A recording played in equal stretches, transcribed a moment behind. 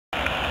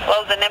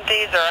Loads and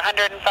empties are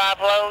 105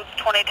 loads,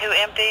 22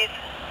 empties.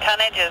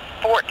 Tonnage is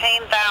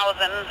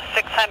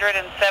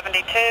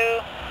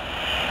 14,672.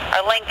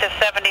 Our length is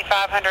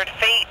 7,500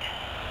 feet.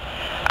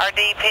 Our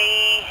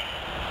DP,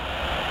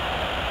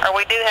 or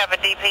we do have a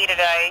DP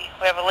today.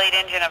 We have a lead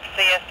engine of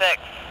CSX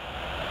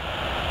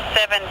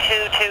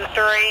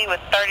 7223 with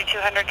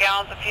 3,200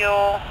 gallons of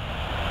fuel.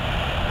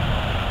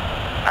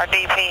 Our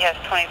DP has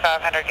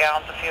 2,500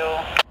 gallons of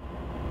fuel.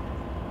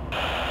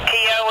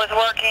 TO is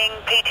working,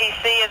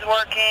 PTC is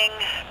working.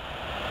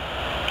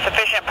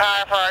 Sufficient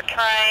power for our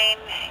train,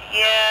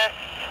 yes.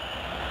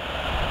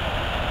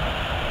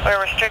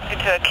 We're restricted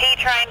to a key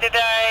train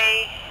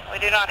today. We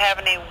do not have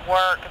any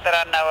work that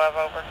I know of,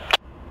 over.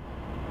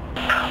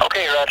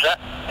 Okay, roger that.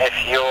 If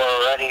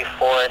you're ready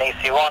for an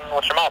EC-1,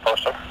 what's your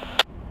milepost, over?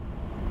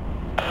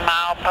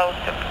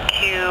 Milepost of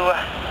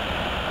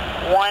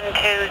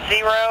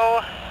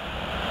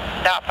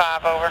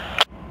Q501-25, over.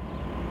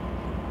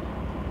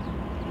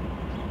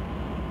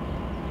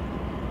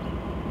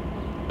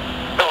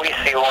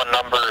 EC-1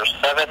 number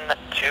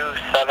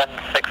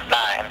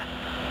 72769.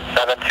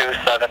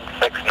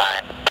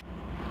 72769.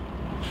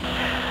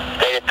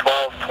 Dated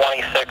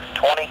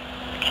 12/26/20,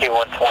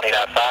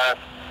 Q120.5,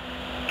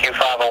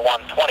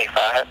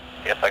 Q501-25,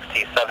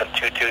 CSXT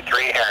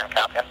 7223, Heron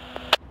County.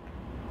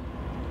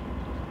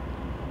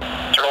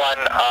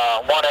 Line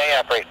 1A,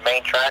 operate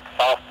main track,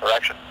 south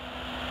direction.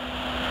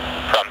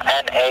 From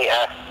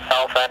NAS,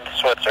 South End,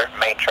 Switzer,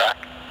 main track.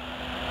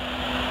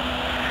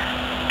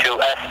 To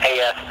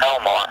SAS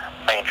Elmore,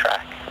 main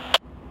track.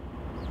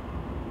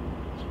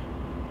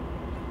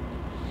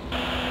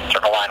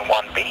 Circle line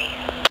 1B.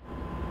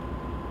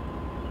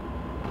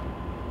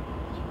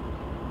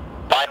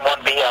 Line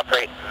 1B,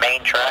 operate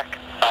main track,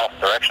 south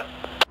direction.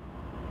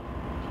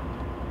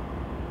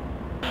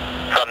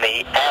 From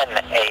the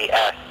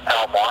NAS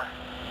Elmore,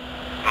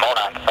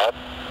 Monon sub,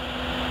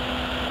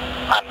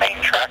 on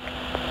main track.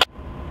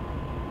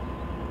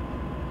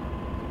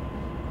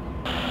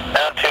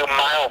 Down to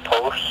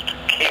milepost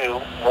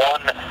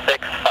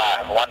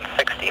Q165,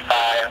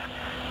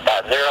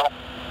 165.0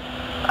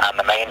 on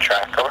the main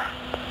track, over.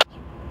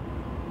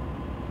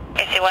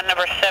 EC-1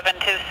 number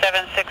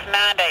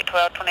 72769, date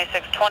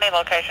 12/26/20,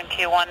 location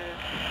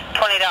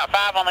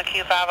Q120.5 on the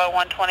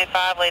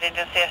Q501-25, lead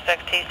engine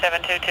CSXT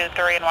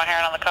 7223 in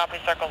Heron on the copy,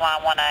 circle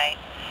line 1A.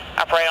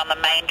 Operate on the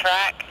main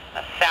track,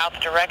 the south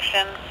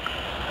direction,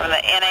 from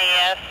the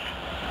NAS,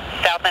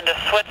 south end of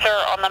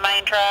Switzer on the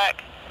main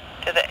track,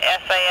 to the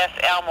SAS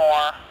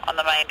Elmore on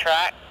the main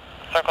track,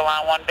 circle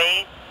line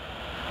 1B.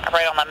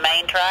 Operate on the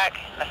main track,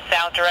 the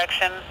south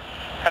direction,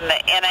 from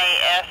the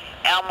NAS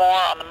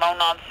Elmore on the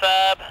Monon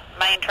sub,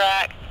 main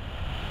track,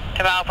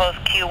 to milepost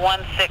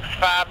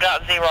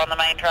Q165.0 on the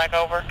main track,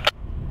 over.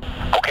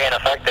 Okay, and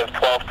effective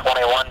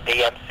 12/21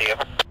 DMC,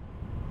 over.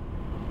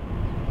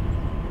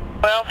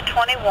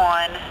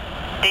 12/21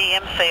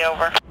 DMC,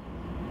 over.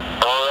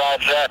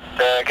 Roger that.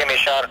 Give me a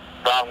shot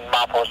around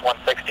milepost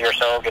 160 or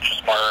so, get you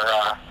some more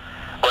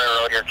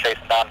railroad you're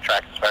chasing down the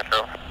track, dispatcher,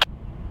 over.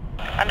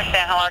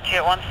 Understand, how large you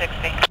at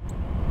 160?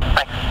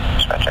 Thanks,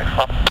 dispatch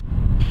X1.